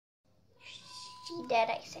She dead,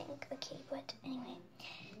 I think. Okay, but anyway,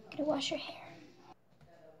 I'm gonna wash her hair.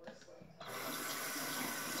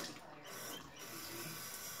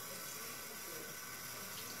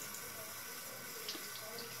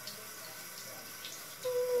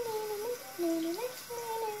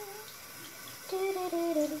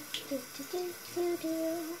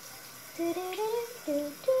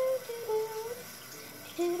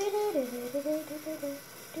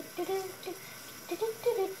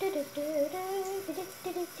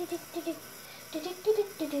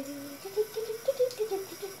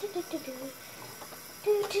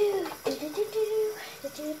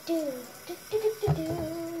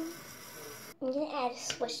 I'm gonna add a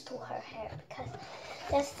swish to her hair because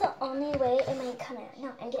that's the only way it might come out.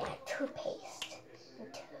 No, I'm gonna add toothpaste and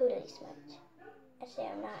totally smudge. Actually,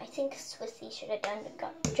 I'm not. I think Swissy should have done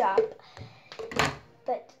the job.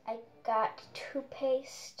 But I got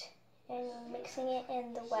toothpaste and mixing it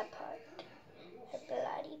in the wet part, the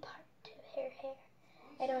bloody part of her hair.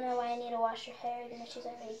 I don't know why I need to wash her hair even though she's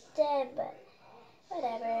already dead, but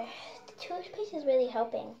whatever. The toothpaste is really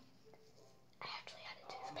helping. I actually had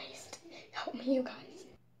a toothpaste. Help me, you guys.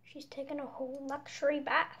 She's taking a whole luxury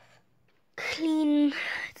bath. Clean.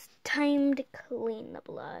 It's time to clean the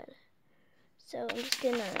blood. So I'm just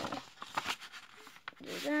gonna do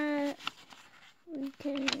that. We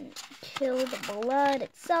can kill the blood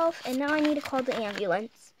itself. And now I need to call the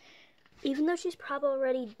ambulance. Even though she's probably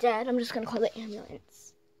already dead, I'm just gonna call the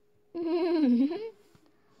ambulance.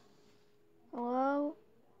 Hello?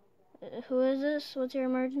 Who is this? What's your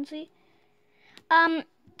emergency?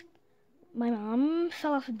 My mom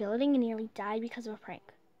fell off a building and nearly died because of a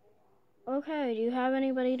prank. Okay, do you have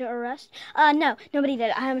anybody to arrest? No, nobody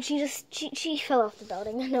did. She fell off the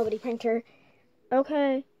building. Nobody pranked her.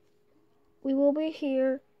 Okay. We will be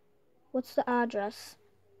here. What's the address?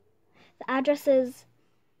 The address is,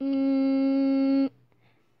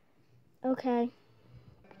 okay.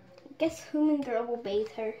 Guess Human Girl will bathe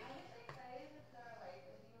her.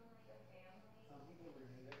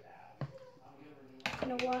 I'm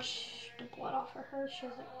gonna wash the blood off of her. She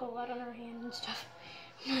has like blood on her hand and stuff.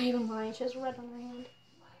 I'm not even lying, she has red on her hand.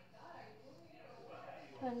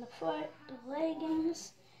 Put in the foot, the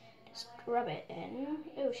leggings. Just rub it in.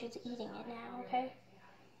 Oh, she's eating it now, okay?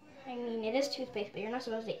 I mean, it is toothpaste, but you're not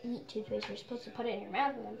supposed to eat toothpaste. You're supposed to put it in your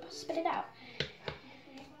mouth and then spit it out.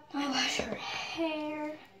 I wash her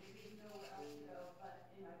hair.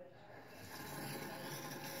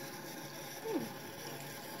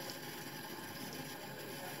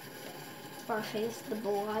 Our face, the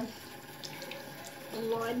blood.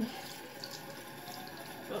 Blood.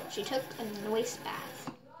 Oh, she took a nice bath.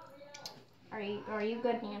 Are you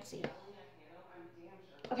good, Nancy?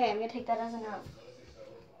 Okay, I'm gonna take that as a no.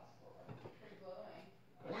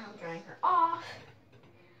 Now I'm drying her off.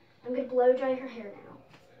 I'm gonna blow dry her hair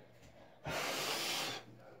now.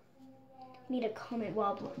 Need to comb it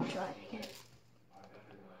while blow drying it.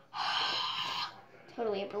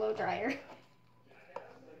 Totally a blow dryer.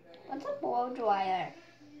 What's a blow dryer?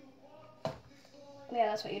 Yeah,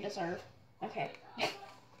 that's what you deserve. Okay.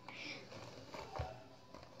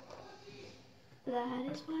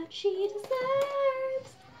 That is what she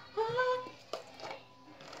deserves. Ah.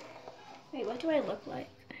 Wait, what do I look like?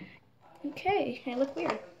 Okay, I look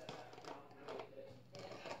weird.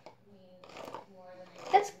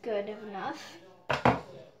 That's good enough. Ah!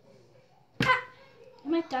 I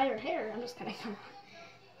might dye her hair. I'm just kidding.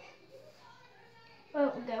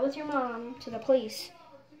 Well, go with your mom to the police.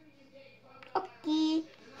 Okay.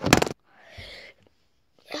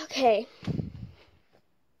 Okay.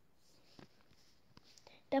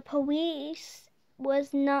 The police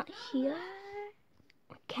was not here.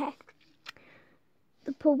 Okay.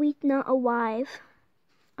 The police not alive.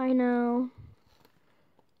 I know.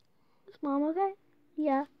 Is Mom okay?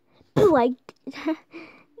 Yeah. Like,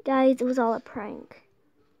 guys, it was all a prank.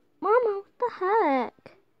 Mama, what the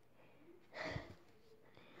heck?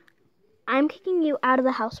 I'm kicking you out of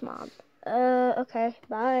the house, Mom. Okay,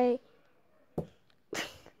 bye.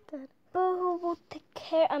 But who will take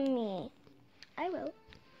care of me? I will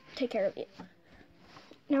take care of you.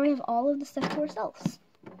 Now we have all of the stuff to ourselves.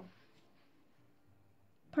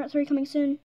 Part 3 coming soon.